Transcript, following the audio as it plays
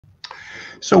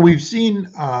So we've seen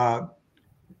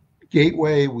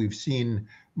Gateway, we've seen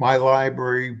My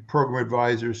Library, Program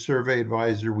Advisor, Survey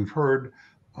Advisor. We've heard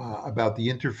about the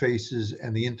interfaces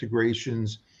and the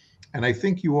integrations. And I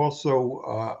think you also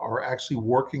are actually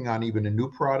working on even a new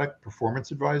product,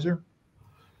 Performance Advisor.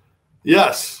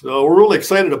 Yes, we're really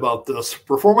excited about this.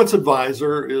 Performance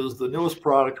Advisor is the newest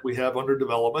product we have under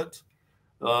development.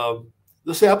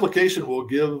 This application will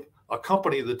give a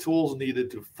company the tools needed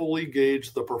to fully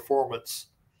gauge the performance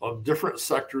of different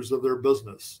sectors of their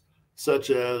business, such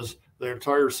as their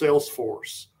entire sales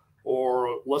force,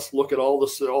 or let's look at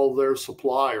all their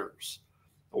suppliers,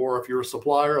 or if you're a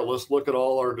supplier, let's look at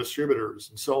all our distributors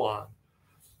and so on.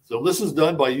 So this is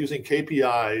done by using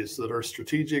KPIs that are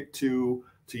strategic to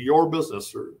your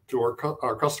business or to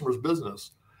our customer's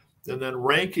business, and then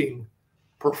ranking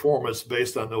performance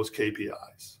based on those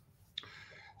KPIs.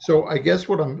 So I guess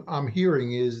what I'm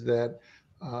hearing is that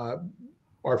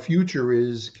our future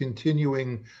is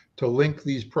continuing to link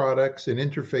these products and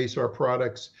interface our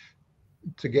products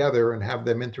together and have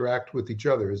them interact with each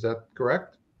other. Is that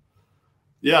correct?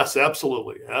 Yes,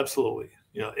 absolutely. Absolutely.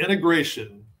 You know,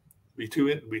 integration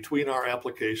between our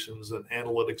applications and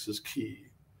analytics is key.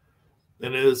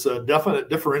 And it is a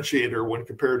definite differentiator when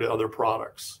compared to other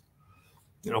products.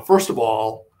 You know, first of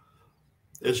all,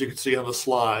 as you can see on the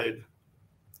slide,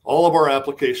 all of our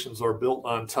applications are built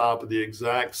on top of the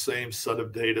exact same set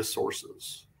of data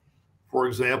sources. For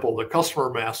example, the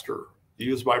customer master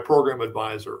used by Program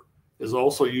Advisor is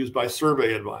also used by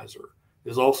Survey Advisor,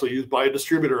 is also used by a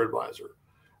Distributor Advisor.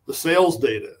 The sales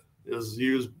data is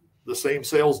used, the same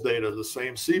sales data, the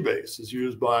same C-base is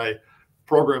used by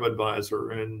Program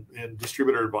Advisor and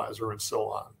Distributor Advisor and so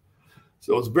on.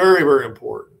 So it's very, very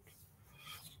important.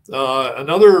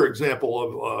 Another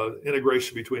example of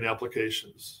integration between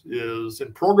applications is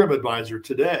in Program Advisor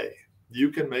today, you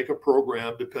can make a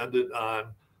program dependent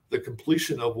on the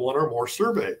completion of one or more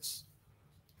surveys.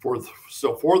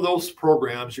 So for those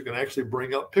programs, you can actually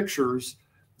bring up pictures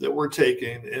that were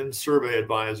taken in Survey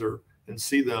Advisor and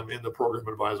see them in the Program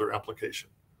Advisor application.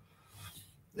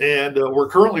 And we're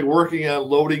currently working on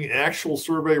loading actual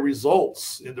survey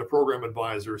results into Program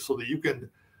Advisor so that you can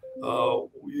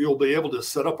you'll be able to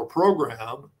set up a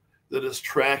program that is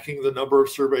tracking the number of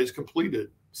surveys completed.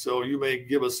 So you may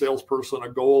give a salesperson a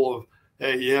goal of,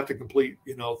 hey, you have to complete,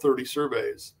 30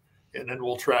 surveys, and then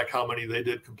we'll track how many they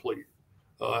did complete.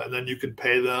 And then you can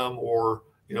pay them or,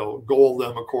 goal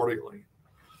them accordingly.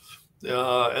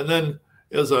 And then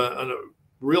as a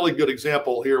really good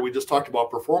example here, we just talked about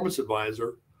Performance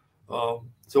Advisor.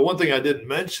 So one thing I didn't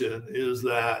mention is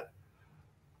that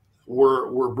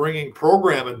we're bringing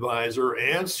Program Advisor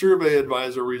and Survey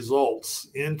Advisor results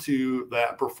into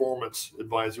that Performance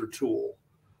Advisor tool.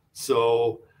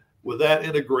 So with that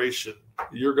integration,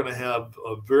 you're going to have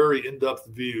a very in-depth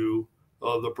view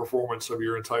of the performance of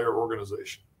your entire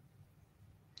organization.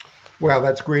 Wow,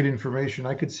 that's great information.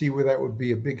 I could see where that would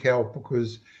be a big help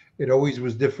because it always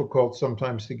was difficult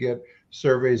sometimes to get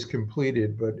surveys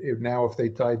completed, but if they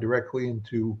tie directly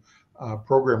into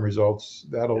program results,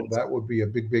 that would be a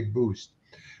big boost.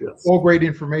 Yes. All great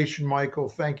information, Michael.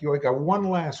 Thank you. I got one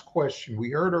last question. We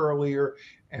heard earlier,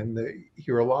 and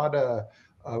hear a lot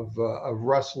of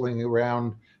rustling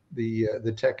around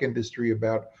the tech industry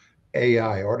about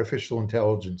AI, artificial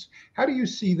intelligence. How do you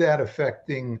see that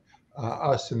affecting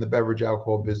us in the beverage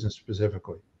alcohol business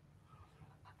specifically?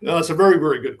 That's a very,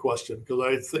 very good question because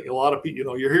I think a lot of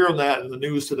people, you're hearing that in the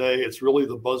news today. It's really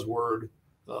the buzzword.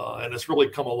 And it's really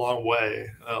come a long way.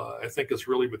 I think it's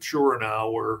really mature now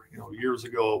where, years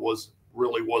ago it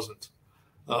really wasn't.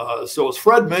 So as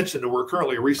Fred mentioned, we're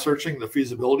currently researching the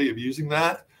feasibility of using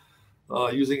that,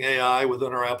 using AI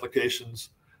within our applications.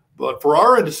 But for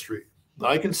our industry,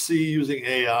 I can see using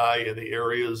AI in the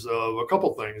areas of a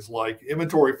couple things like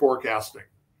inventory forecasting,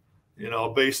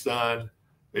 based on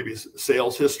maybe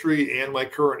sales history and my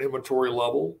current inventory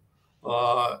level.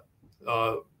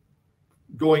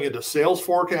 Going into sales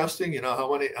forecasting,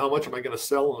 how much am I going to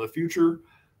sell in the future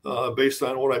based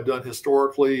on what I've done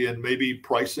historically, and maybe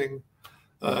pricing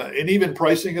and even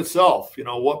pricing itself.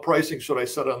 What pricing should I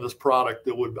set on this product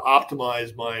that would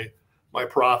optimize my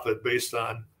profit based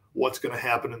on what's going to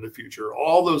happen in the future?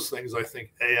 All those things I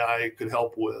think AI could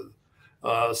help with.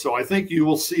 So I think you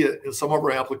will see it in some of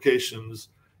our applications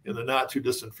in the not too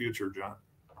distant future, John.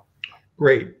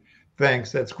 Great.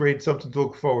 Thanks. That's great. Something to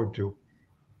look forward to.